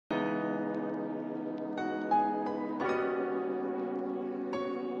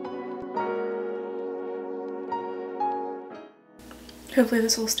Hopefully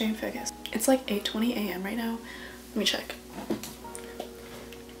this will stay in focus. It's like 8:20 a.m. right now. Let me check.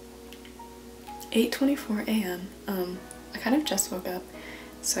 8:24 a.m. I kind of just woke up,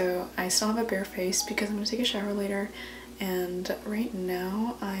 so I still have a bare face because I'm gonna take a shower later, and right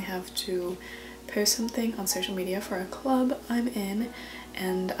now I have to post something on social media for a club I'm in,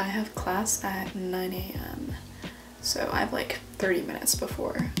 and I have class at 9 a.m. So I have like 30 minutes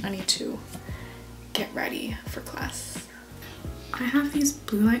before I need to get ready for class. I have these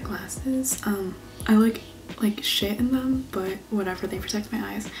blue light glasses. I like shit in them, but whatever, they protect my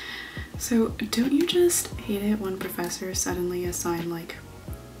eyes. So don't you just hate it when professors suddenly assign like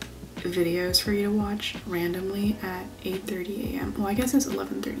videos for you to watch randomly at 8:30 a.m. Well, I guess it's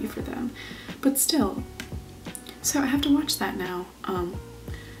 11:30 for them, but still. So I have to watch that now.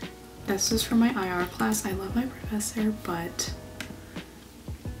 This is from my IR class. I love my professor, but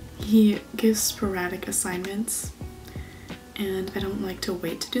he gives sporadic assignments and I don't like to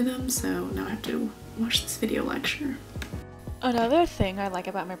wait to do them, so now I have to watch this video lecture. Another thing I like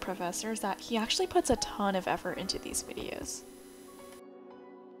about my professor is that he actually puts a ton of effort into these videos.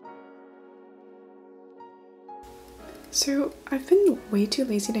 So I've been way too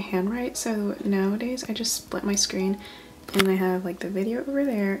lazy to handwrite, so nowadays I just split my screen and I have like the video over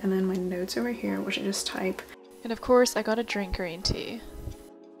there and then my notes over here, which I just type. And of course I gotta drink green tea.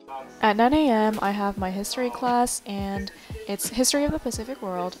 At 9 a.m. I have my history class, and it's history of the Pacific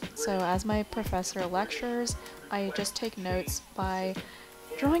world, so as my professor lectures, I just take notes by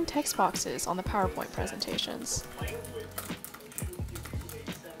drawing text boxes on the PowerPoint presentations.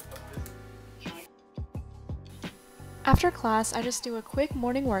 After class, I just do a quick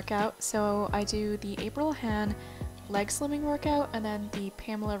morning workout, so I do the April Han leg slimming workout and then the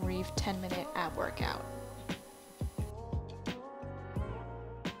Pamela Reeve 10-minute ab workout.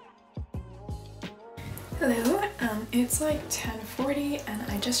 Hello, it's like 10:40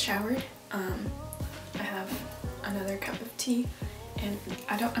 and I just showered. I have another cup of tea and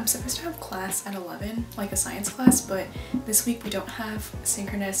I'm supposed to have class at 11, like a science class, but this week we don't have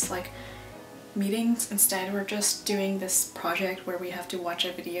synchronous like meetings. Instead, we're just doing this project where we have to watch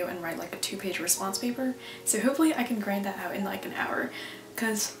a video and write like a 2-page response paper. So hopefully I can grind that out in like an hour,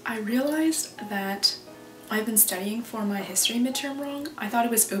 because I realized that I've been studying for my history midterm wrong. I thought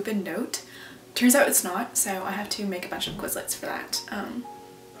it was open note. Turns out it's not, so I have to make a bunch of Quizlets for that.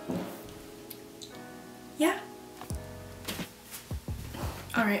 Yeah.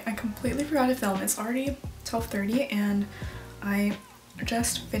 Alright, I completely forgot to film. It's already 12:30 and I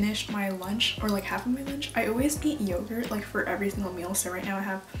just finished my lunch, or like half of my lunch. I always eat yogurt like for every single meal, so right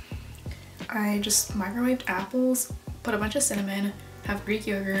now I just microwaved apples, put a bunch of cinnamon, have Greek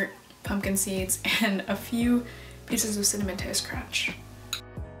yogurt, pumpkin seeds, and a few pieces of cinnamon toast crunch.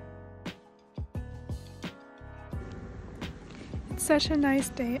 Such a nice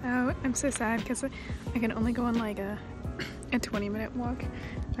day out. I'm so sad because I can only go on like a 20-minute walk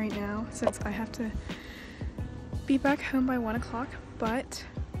right now since I have to be back home by 1 o'clock, but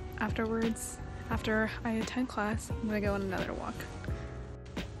afterwards, after I attend class, I'm gonna go on another walk.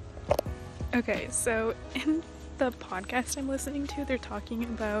 Okay, so in the podcast I'm listening to, they're talking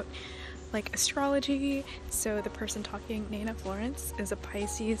about like astrology. So the person talking, Nana Florence, is a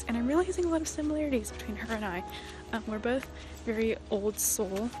Pisces, and I'm realizing a lot of similarities between her and I. We're both very old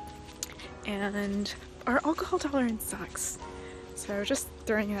soul, and our alcohol tolerance sucks. So just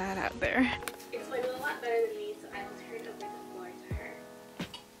throwing that out there. Explained it a lot better than me, so I will turn over the floor to her.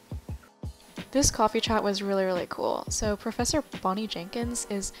 This coffee chat was really cool. So Professor Bonnie Jenkins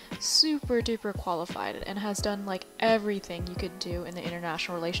is super duper qualified and has done like everything you could do in the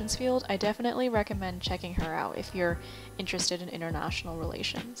international relations field. I definitely recommend checking her out if you're interested in international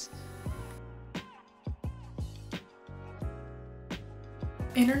relations.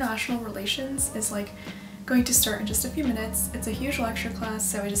 International relations is like going to start in just a few minutes. It's a huge lecture class,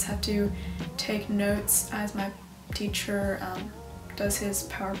 so I just have to take notes as my teacher does his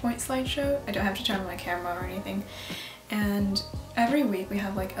PowerPoint slideshow. I don't have to turn on my camera or anything. And every week we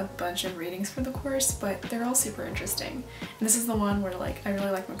have like a bunch of readings for the course, but they're all super interesting. And this is the one where like I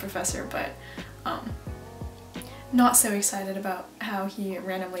really like my professor, but not so excited about how he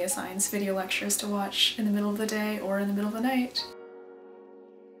randomly assigns video lectures to watch in the middle of the day or in the middle of the night.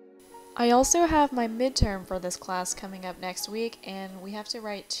 I also have my midterm for this class coming up next week, and we have to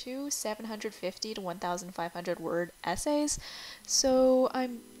write 2 750 to 1,500 word essays, so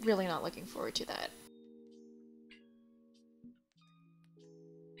I'm really not looking forward to that.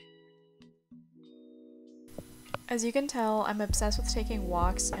 As you can tell, I'm obsessed with taking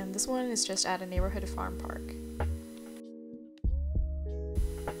walks, and this one is just at a neighborhood farm park.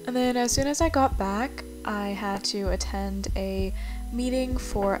 And then as soon as I got back, I had to attend a meeting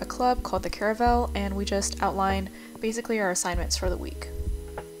for a club called the Caravel, and we just outlined basically our assignments for the week.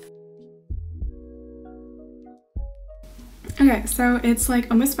 Okay, so it's like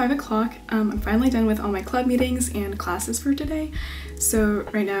almost 5 o'clock. I'm finally done with all my club meetings and classes for today. So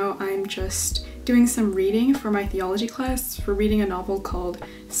right now I'm just doing some reading for my theology class. We're reading a novel called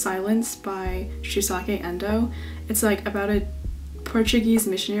Silence by Shusake Endo. It's like about a Portuguese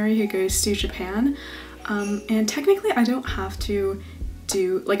missionary who goes to Japan. And technically I don't have to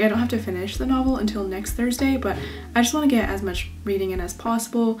finish the novel until next Thursday, but I just want to get as much reading in as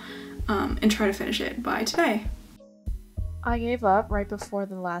possible and try to finish it by today. I gave up right before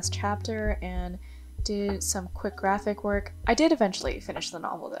the last chapter and did some quick graphic work. I did eventually finish the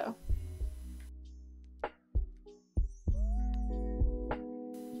novel though.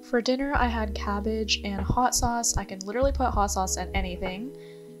 For dinner I had cabbage and hot sauce. I can literally put hot sauce in anything.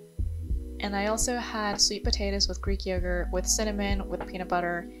 And I also had sweet potatoes with Greek yogurt, with cinnamon, with peanut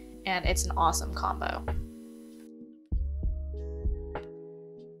butter, and it's an awesome combo.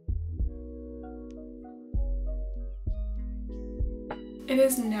 It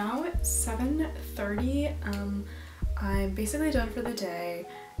is now 7:30. I'm basically done for the day,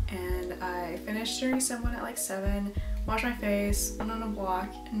 and I finished doing someone at like 7, washed my face, went on a walk,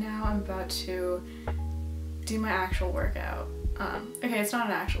 and now I'm about to do my actual workout. Okay, it's not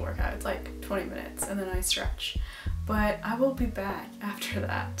an actual workout, it's like 20 minutes, and then I stretch. But I will be back after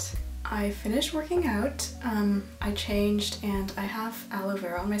that. I finished working out, I changed, and I have aloe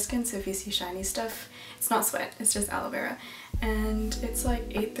vera on my skin, so if you see shiny stuff, it's not sweat, it's just aloe vera. And it's like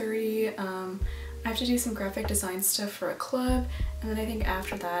 8:30, I have to do some graphic design stuff for a club, and then I think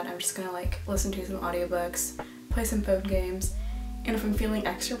after that I'm just gonna like listen to some audiobooks, play some phone games, and if I'm feeling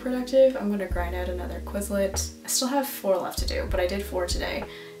extra productive, I'm gonna grind out another Quizlet. I still have 4 left to do, but I did 4 today,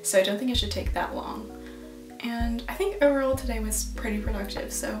 so I don't think it should take that long. And I think overall today was pretty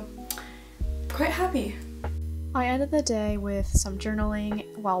productive, so quite happy. I ended the day with some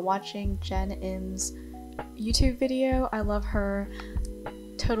journaling while watching Jen Im's YouTube video. I love her.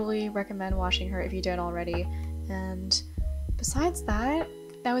 Totally recommend watching her if you don't already. And besides that,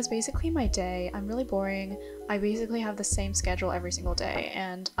 that was basically my day. I'm really boring. I basically have the same schedule every single day,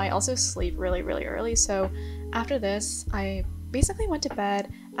 and I also sleep really, really early. So after this, I basically went to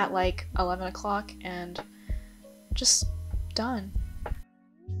bed at like 11 o'clock and just done.